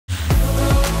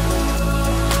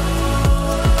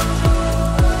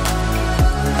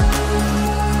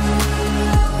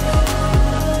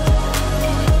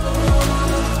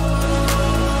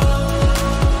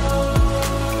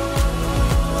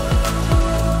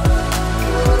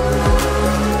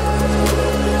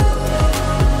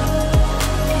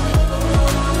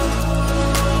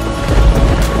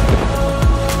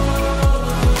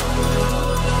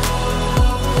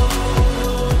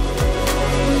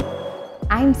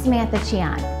Samantha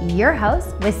Chian, your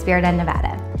host with Spirit of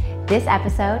Nevada. This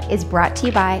episode is brought to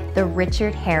you by the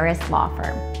Richard Harris Law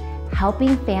Firm,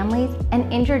 helping families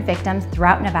and injured victims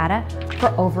throughout Nevada for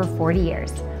over 40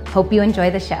 years. Hope you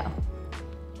enjoy the show.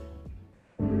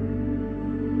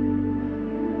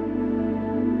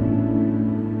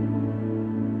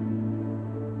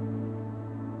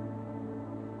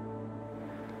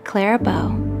 Clara Bow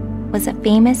was a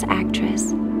famous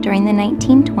actress during the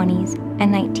 1920s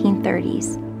and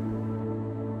 1930s.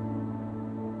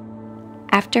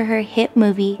 After her hit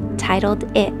movie titled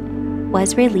It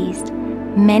was released,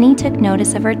 many took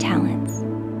notice of her talents,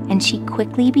 and she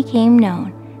quickly became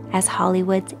known as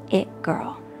Hollywood's It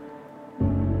Girl.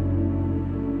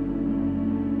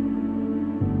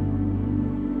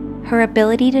 Her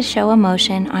ability to show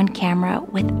emotion on camera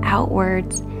without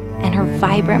words and her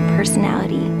vibrant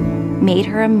personality made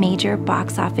her a major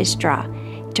box office draw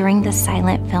during the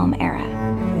silent film era.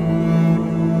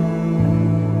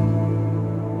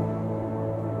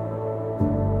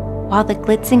 While the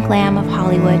glitz and glam of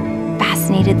Hollywood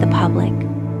fascinated the public,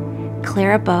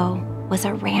 Clara Bow was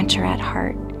a rancher at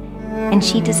heart, and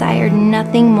she desired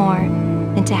nothing more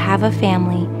than to have a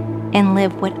family and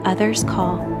live what others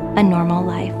call a normal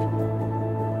life.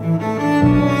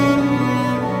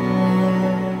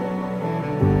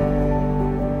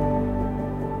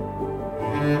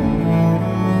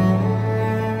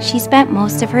 She spent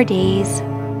most of her days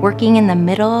working in the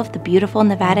middle of the beautiful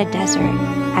Nevada desert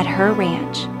at her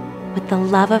ranch with the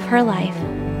love of her life,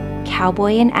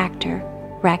 cowboy and actor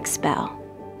Rex Bell.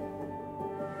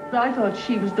 I thought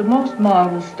she was the most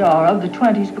marvelous star of the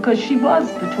 20s because she was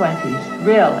the 20s,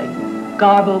 really.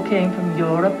 Garbo came from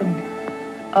Europe,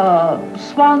 and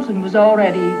Swanson was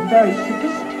already very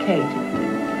sophisticated,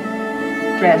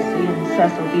 dressy and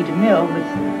Cecil B. DeMille,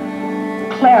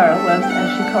 but Clara was,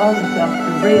 as she called herself,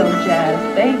 the real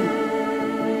jazz baby.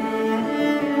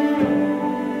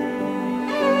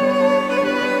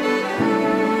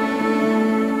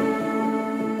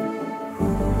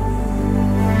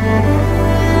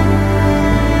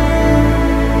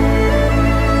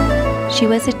 She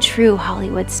was a true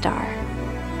Hollywood star,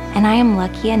 and I am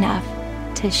lucky enough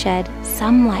to shed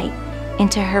some light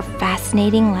into her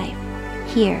fascinating life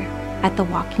here at the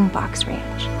Walking Box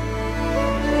Ranch.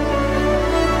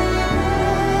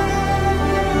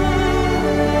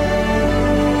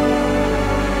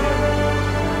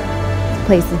 This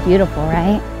place is beautiful,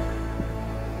 right?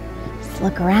 Just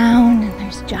look around and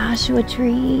there's Joshua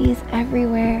trees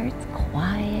everywhere. It's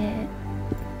quiet.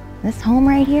 This home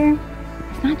right here,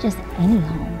 it's not just any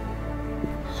home.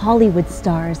 Hollywood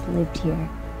stars lived here,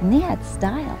 and they had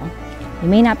style. They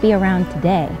may not be around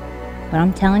today, but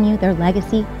I'm telling you, their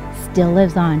legacy still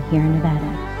lives on here in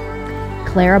Nevada.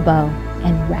 Clara Bow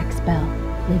and Rex Bell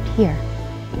lived here.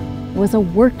 It was a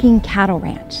working cattle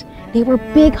ranch. They were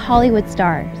big Hollywood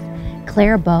stars.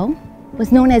 Clara Bow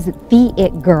was known as the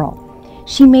It Girl.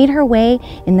 She made her way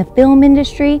in the film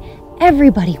industry.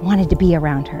 Everybody wanted to be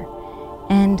around her.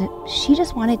 And she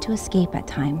just wanted to escape at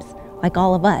times, like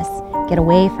all of us, get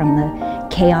away from the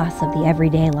chaos of the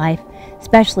everyday life,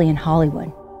 especially in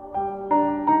Hollywood.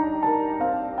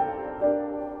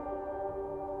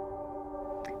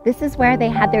 This is where they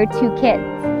had their two kids,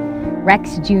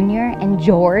 Rex Jr. and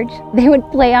George. They would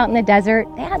play out in the desert.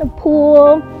 They had a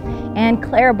pool, and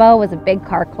Clara Bow was a big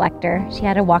car collector. She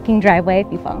had a walking driveway,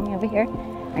 if you follow me over here,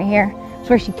 right here. It's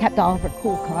where she kept all of her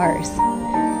cool cars.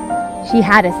 She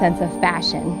had a sense of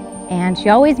fashion, and she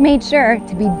always made sure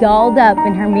to be dolled up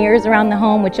in her mirrors around the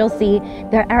home, which you'll see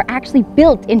that are actually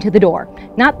built into the door.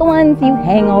 Not the ones you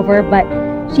hang over, but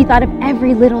she thought of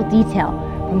every little detail,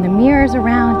 from the mirrors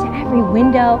around to every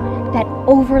window that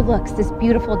overlooks this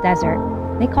beautiful desert.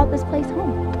 They called this place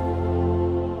home.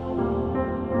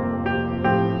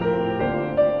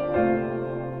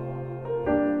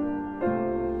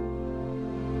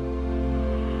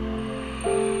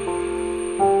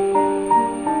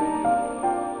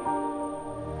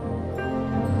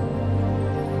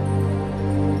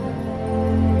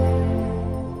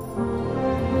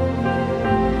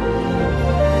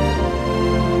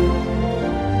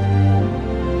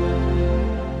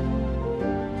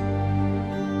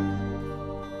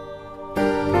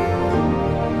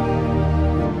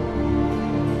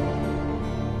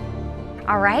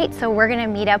 All right, so we're gonna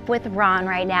meet up with Ron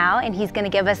right now, and he's gonna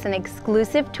give us an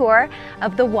exclusive tour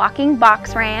of the Walking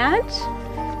Box Ranch.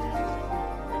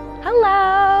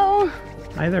 Hello.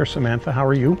 Hi there, Samantha. How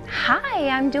are you? Hi,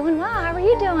 I'm doing well. How are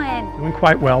you doing? Doing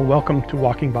quite well. Welcome to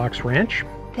Walking Box Ranch.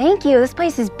 Thank you. This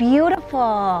place is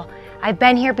beautiful. I've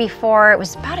been here before. It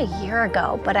was about a year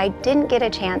ago, but I didn't get a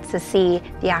chance to see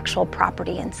the actual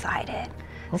property inside it.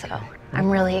 Okay. So I'm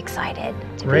really excited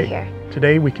to Great. be here.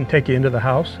 Today we can take you into the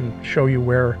house and show you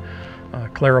where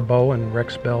Clara Bow and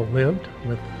Rex Bell lived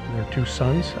with their two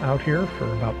sons out here for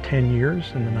about 10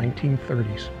 years in the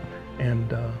 1930s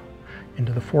and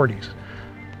into the 40s.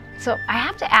 So I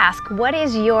have to ask, what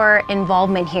is your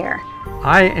involvement here?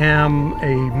 I am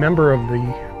a member of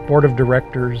the board of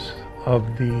directors of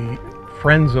the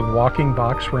Friends of Walking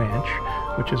Box Ranch,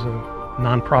 which is a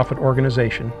nonprofit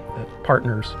organization that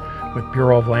partners with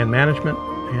Bureau of Land Management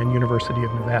and University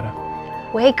of Nevada.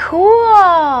 Way cool.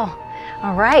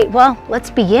 All right, well,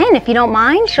 let's begin if you don't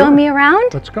mind showing me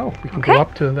around. Let's go. We can go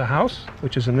up to the house,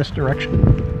 which is in this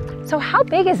direction. So how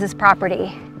big is this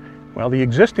property? Well, the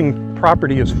existing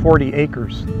property is 40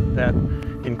 acres. That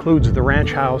includes the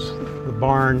ranch house, the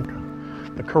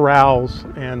barn, the corrals,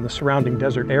 and the surrounding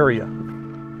desert area.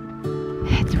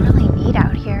 It's really neat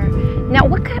out here. Now,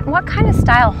 what kind of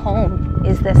style home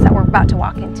is this that we're about to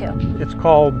walk into? It's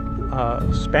called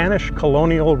Spanish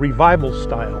Colonial Revival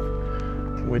style,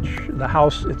 which the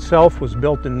house itself was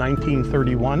built in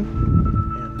 1931.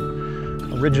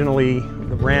 And originally,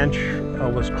 the ranch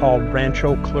was called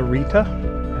Rancho Clarita,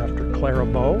 after Clara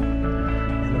Bow.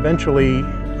 And eventually,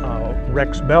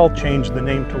 Rex Bell changed the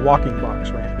name to Walking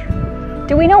Box Ranch.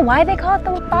 Do we know why they call it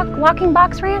the Walking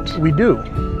Box Ranch? We do.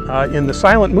 In the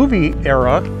silent movie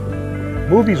era,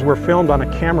 movies were filmed on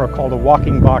a camera called a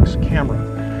walking box camera.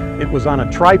 It was on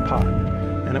a tripod,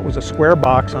 and it was a square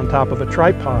box on top of a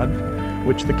tripod,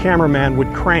 which the cameraman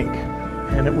would crank,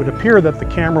 and it would appear that the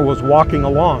camera was walking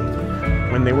along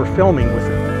when they were filming with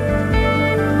it.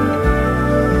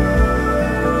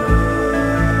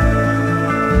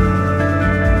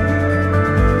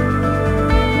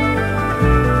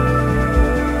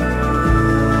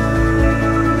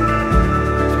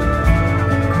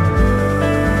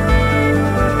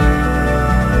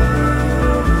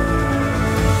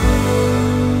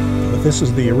 This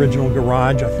is the original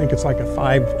garage. I think it's like a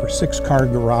 5 or 6 car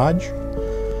garage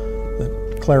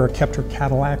that Clara kept her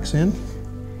Cadillacs in.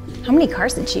 How many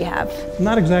cars did she have? I'm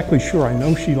not exactly sure. I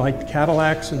know she liked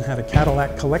Cadillacs and had a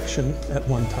Cadillac collection at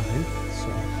one time, so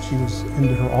she was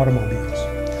into her automobiles.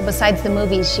 Besides the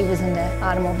movies, she was into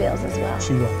automobiles as well.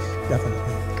 She was,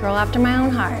 definitely. Girl after my own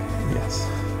heart. Yes.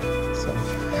 So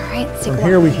all right, from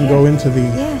here we can go into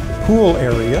the pool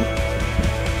area.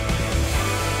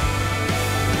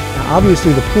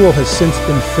 Obviously, the pool has since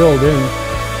been filled in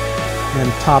and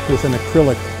topped with an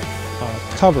acrylic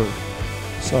cover,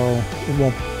 so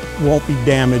it won't be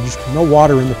damaged. No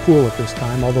water in the pool at this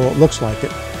time, although it looks like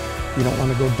it. You don't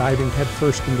want to go diving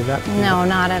headfirst into that pool. No,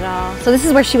 not at all. So this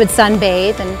is where she would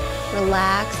sunbathe and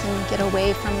relax and get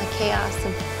away from the chaos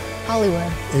of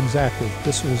Hollywood. Exactly.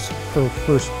 This was her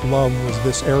first love, was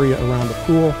this area around the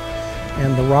pool,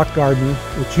 and the rock garden,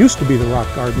 which used to be the rock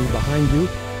garden behind you.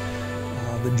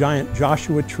 The giant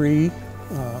Joshua tree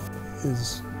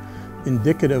is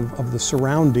indicative of the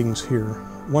surroundings here.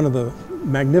 One of the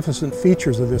magnificent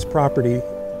features of this property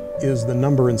is the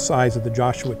number and size of the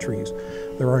Joshua trees.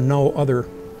 There are no other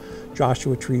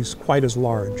Joshua trees quite as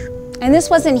large. And this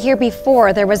wasn't here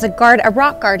before. There was a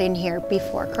rock garden here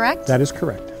before, correct? That is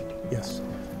correct, yes.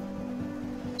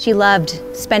 She loved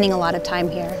spending a lot of time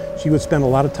here. She would spend a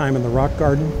lot of time in the rock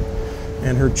garden.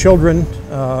 And her children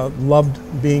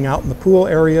loved being out in the pool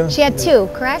area. She had 2,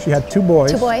 correct? She had 2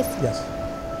 boys. 2 boys?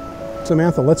 Yes.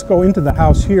 Samantha, let's go into the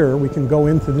house here. We can go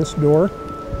into this door,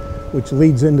 which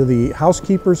leads into the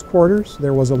housekeeper's quarters.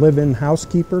 There was a live-in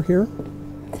housekeeper here.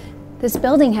 This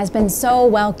building has been so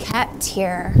well kept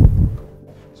here.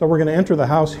 So we're going to enter the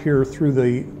house here through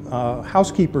the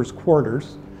housekeeper's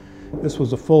quarters. This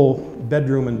was a full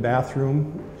bedroom and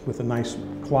bathroom with a nice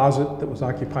closet that was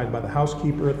occupied by the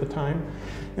housekeeper at the time.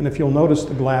 And if you'll notice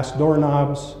the glass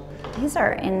doorknobs. These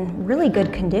are in really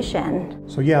good condition.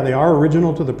 So yeah, they are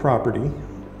original to the property.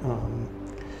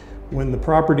 When the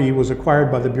property was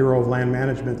acquired by the Bureau of Land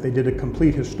Management, they did a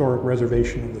complete historic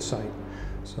reservation of the site.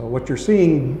 So what you're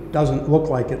seeing doesn't look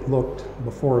like it looked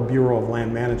before Bureau of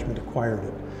Land Management acquired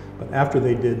it. But after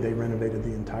they did, they renovated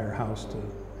the entire house to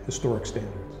historic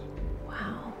standards.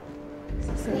 Wow, this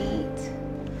is neat.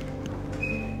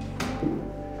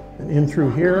 And in through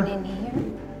here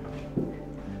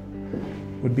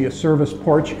would be a service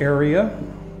porch area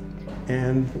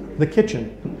and the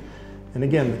kitchen. And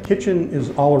again, the kitchen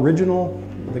is all original.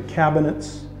 The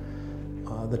cabinets,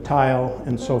 the tile,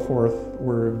 and so forth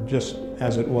were just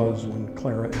as it was when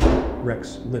Clara and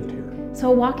Rex lived here. So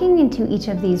walking into each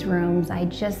of these rooms, I'm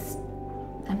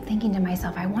thinking to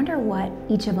myself, I wonder what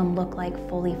each of them look like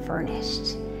fully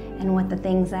furnished, and what the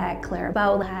things that Clara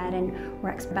Bow had and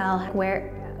Rex Bell had.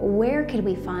 Where could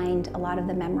we find a lot of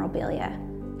the memorabilia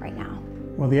right now?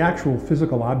 Well, the actual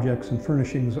physical objects and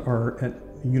furnishings are at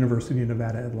the University of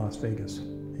Nevada at Las Vegas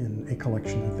in a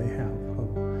collection that they have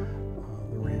of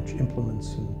the ranch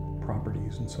implements and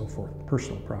properties and so forth,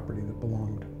 personal property that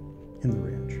belonged in the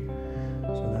ranch.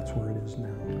 So that's where it is now.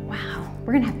 Wow,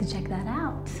 we're gonna have to check that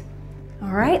out.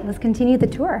 All right, let's continue the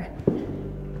tour.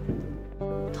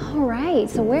 All right,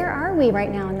 so where are we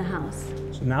right now in the house?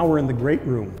 So now we're in the great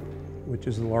room, which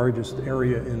is the largest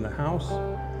area in the house.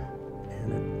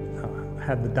 And it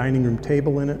had the dining room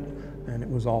table in it, and it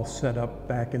was all set up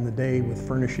back in the day with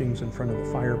furnishings in front of the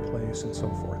fireplace and so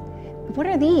forth. What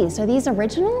are these? Are these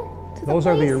original to the Those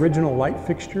are the place? original light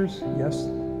fixtures, yes.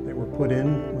 They were put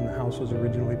in when the house was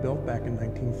originally built back in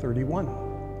 1931.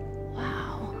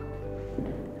 Wow.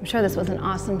 I'm sure this was an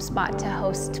awesome spot to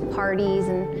host parties,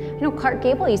 and you know Clark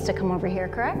Gable used to come over here,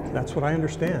 correct? That's what I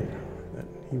understand, that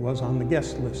he was on the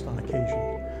guest list on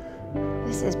occasion.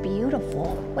 This is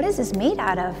beautiful. What is this made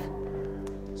out of?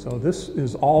 So this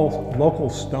is all local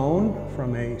stone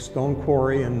from a stone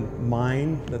quarry and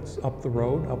mine that's up the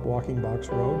road, up Walking Box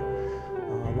Road.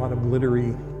 A lot of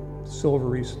glittery,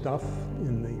 silvery stuff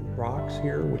in the rocks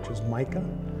here, which is mica.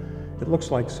 It looks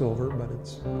like silver, but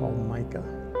it's called mica.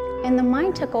 And the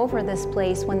mine took over this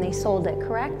place when they sold it,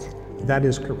 correct? That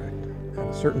is correct. At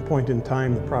a certain point in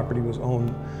time, the property was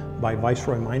owned by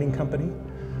Viceroy Mining Company,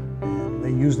 and they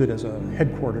used it as a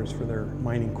headquarters for their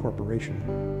mining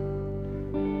corporation.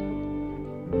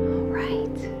 All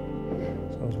right.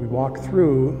 So as we walk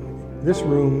through, this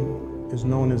room is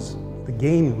known as the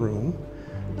game room.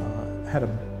 Had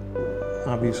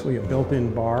obviously a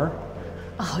built-in bar.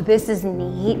 Oh, this is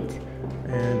neat.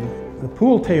 And the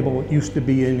pool table used to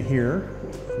be in here.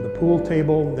 The pool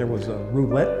table, there was a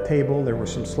roulette table, there were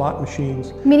some slot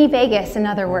machines. Mini Vegas, in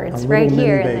other words, right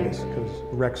here. Mini Vegas, because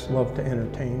Rex loved to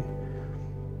entertain,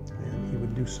 and he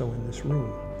would do so in this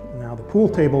room. Now the pool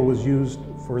table was used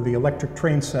for the electric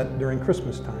train set during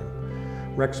Christmas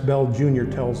time. Rex Bell Jr.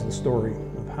 tells the story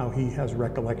of how he has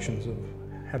recollections of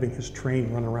having his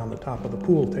train run around the top of the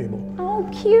pool table Oh,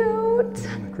 cute.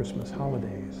 during the Christmas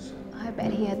holidays. I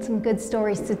bet he had some good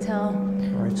stories to tell.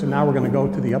 All right, so now we're going to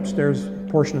go to the upstairs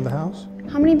portion of the house.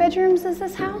 How many bedrooms is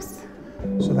this house?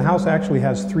 So the house actually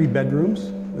has 3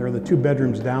 bedrooms. There are the 2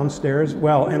 bedrooms downstairs.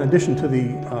 Well, in addition to the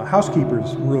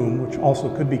housekeeper's room, which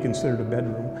also could be considered a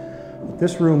bedroom. But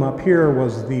this room up here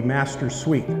was the master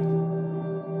suite.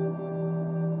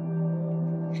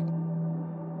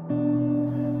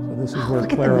 So this is where look at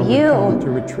the Clara would view. come to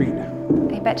retreat.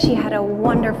 I bet she had a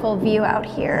wonderful view out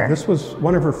here. This was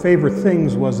one of her favorite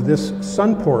things, was this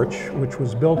sun porch, which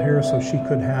was built here so she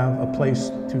could have a place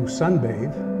to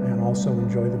sunbathe and also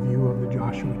enjoy the view of the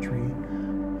Joshua tree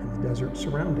and the desert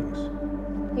surroundings.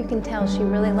 You can tell she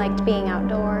really liked being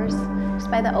outdoors, just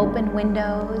by the open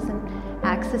windows and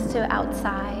access to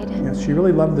outside. Yes, she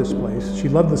really loved this place. She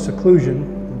loved the seclusion,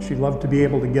 and she loved to be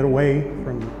able to get away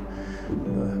from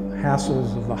the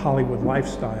hassles of the Hollywood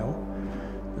lifestyle.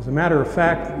 As a matter of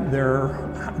fact,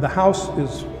 the house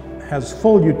has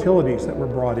full utilities that were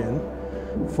brought in,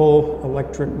 full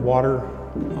electric, water,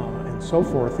 and so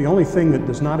forth. The only thing that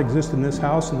does not exist in this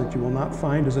house and that you will not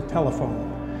find is a telephone.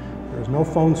 There is no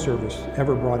phone service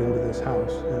ever brought into this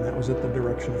house, and that was at the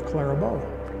direction of Clara Bow.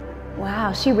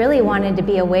 Wow, she really wanted to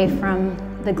be away from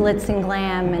the glitz and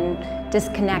glam and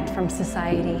disconnect from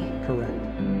society. Correct.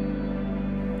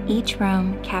 Each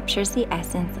room captures the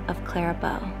essence of Clara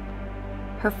Bow.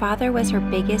 Her father was her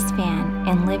biggest fan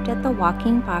and lived at the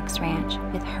Walking Box Ranch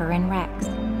with her and Rex.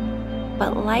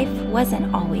 But life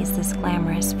wasn't always this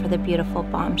glamorous for the beautiful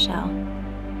bombshell.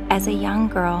 As a young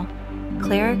girl,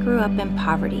 Clara grew up in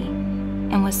poverty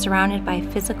and was surrounded by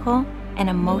physical and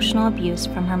emotional abuse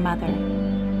from her mother.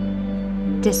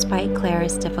 Despite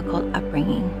Clara's difficult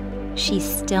upbringing, she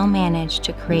still managed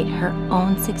to create her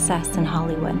own success in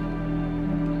Hollywood.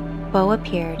 Bow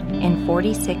appeared in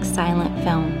 46 silent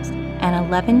films and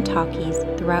 11 talkies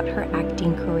throughout her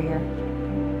acting career.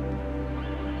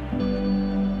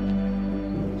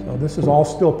 So this is all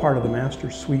still part of the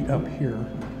master suite up here.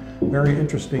 Very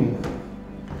interesting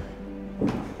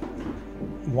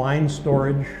wine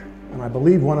storage. And I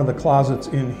believe one of the closets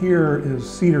in here is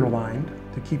cedar lined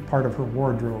to keep part of her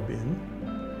wardrobe in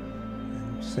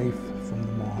and safe from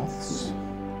the moths.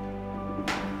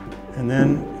 And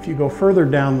then if you go further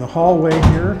down the hallway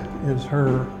here is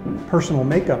her personal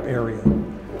makeup area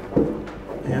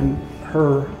and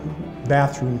her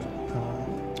bathroom,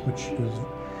 which is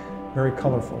very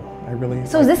colorful.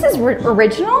 So this is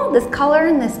original? This color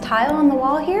and this tile on the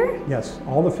wall here? Yes,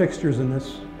 all the fixtures in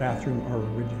this bathroom are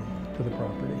original to the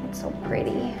property. It's so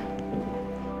pretty.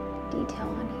 Detail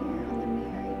on here, on the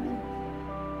mirror even.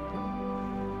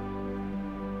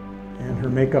 and her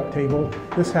makeup table.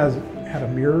 This had a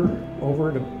mirror over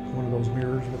it, one of those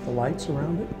mirrors with the lights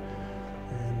around it.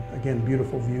 And again,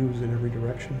 beautiful views in every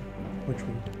direction, which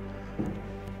was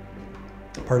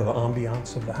part of the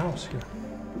ambiance of the house here.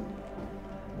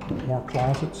 More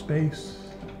closet space.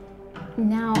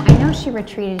 Now, I know she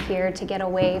retreated here to get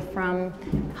away from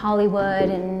Hollywood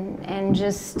and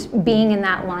just being in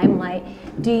that limelight.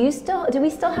 Do we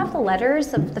still have the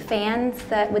letters of the fans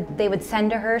that they would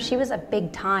send to her? She was a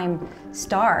big time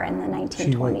star in the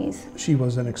 1920s. She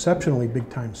was an exceptionally big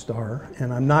time star,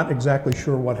 and I'm not exactly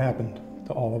sure what happened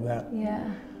to all of that. Yeah.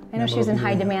 I know she was in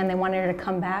high demand. They wanted her to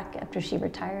come back after she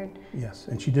retired. Yes,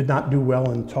 and she did not do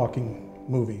well in talking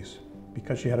movies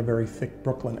because she had a very thick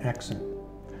Brooklyn accent,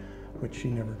 which she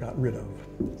never got rid of.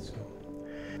 So,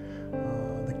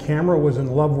 the camera was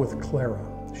in love with Clara.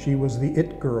 She was the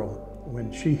it girl.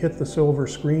 When she hit the silver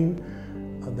screen,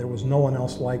 there was no one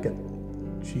else like it.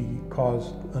 She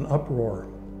caused an uproar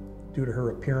due to her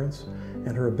appearance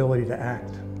and her ability to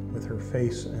act with her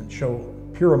face and show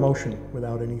pure emotion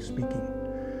without any speaking.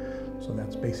 So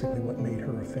that's basically what made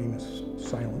her a famous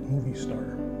silent movie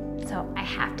star. So I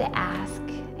have to ask,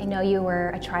 I know you were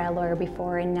a trial lawyer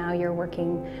before and now you're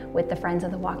working with the Friends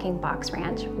of the Walking Box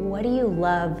Ranch. What do you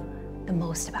love the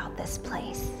most about this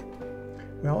place?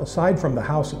 Well, aside from the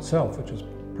house itself, which is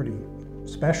pretty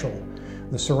special,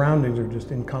 the surroundings are just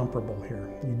incomparable here.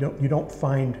 You don't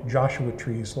find Joshua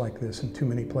trees like this in too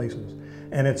many places.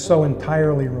 And it's so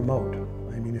entirely remote.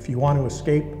 I mean, if you want to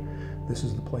escape, this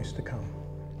is the place to come.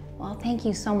 Well, thank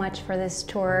you so much for this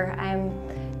tour. I'm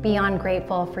beyond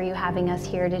grateful for you having us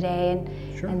here today.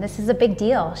 And this is a big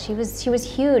deal. She was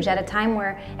huge at a time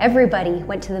where everybody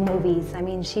went to the movies. I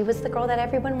mean, she was the girl that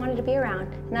everyone wanted to be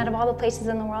around. And out of all the places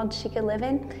in the world she could live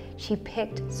in, she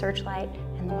picked Searchlight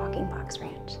and the Walking Box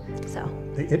Ranch. So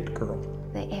the it girl.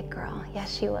 The it girl.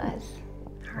 Yes, she was.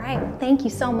 All right. Thank you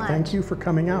so much. Thank you for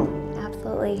coming out.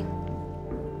 Absolutely.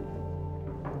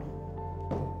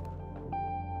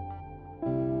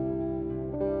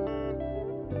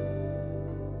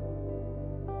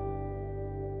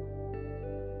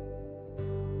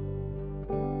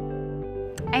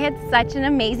 I had such an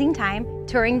amazing time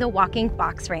touring the Walking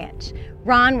Box Ranch.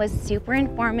 Ron was super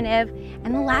informative,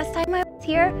 and the last time I was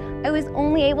here, I was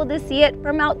only able to see it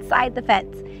from outside the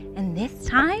fence. And this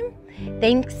time,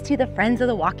 thanks to the Friends of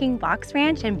the Walking Box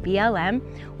Ranch and BLM,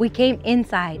 we came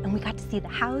inside and we got to see the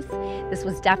house. This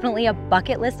was definitely a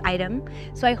bucket list item.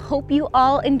 So I hope you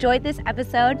all enjoyed this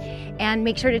episode, and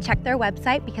make sure to check their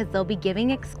website because they'll be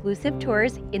giving exclusive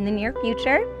tours in the near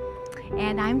future.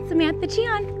 And I'm Samantha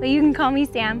Cheon, but you can call me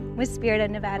Sam with Spirit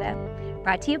of Nevada.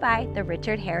 Brought to you by the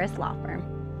Richard Harris Law Firm.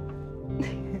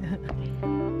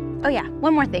 Oh yeah,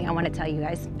 one more thing I want to tell you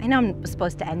guys. I know I'm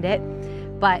supposed to end it,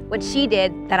 but what she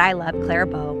did that I love, Clara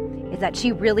Bow, is that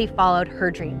she really followed her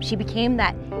dream. She became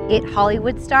that it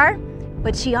Hollywood star,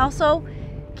 but she also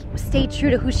stayed true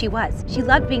to who she was. She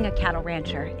loved being a cattle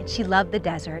rancher, and she loved the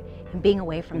desert and being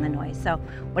away from the noise. So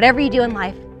whatever you do in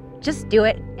life, just do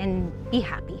it and be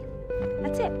happy.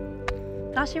 That's it.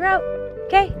 That's all she wrote.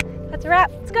 Okay, that's a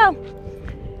wrap. Let's go.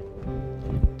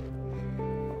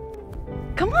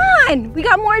 Come on, we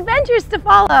got more adventures to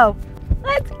follow.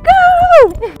 Let's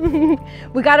go.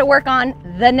 We got to work on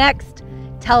the next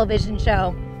television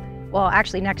show. Well,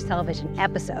 actually, next television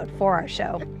episode for our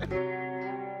show.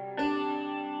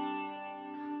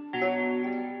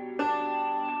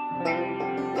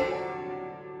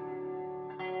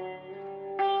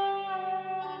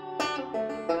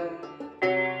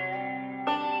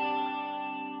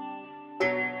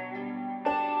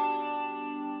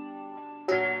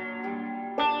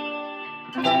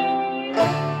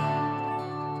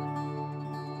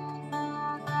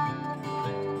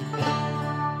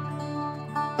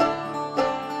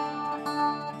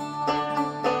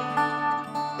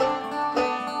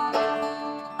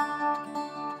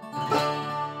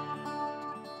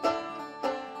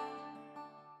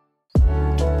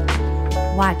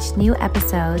 Watch new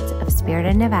episodes of Spirit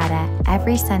of Nevada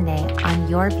every Sunday on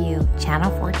Your View, Channel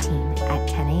 14 at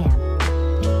 10 a.m.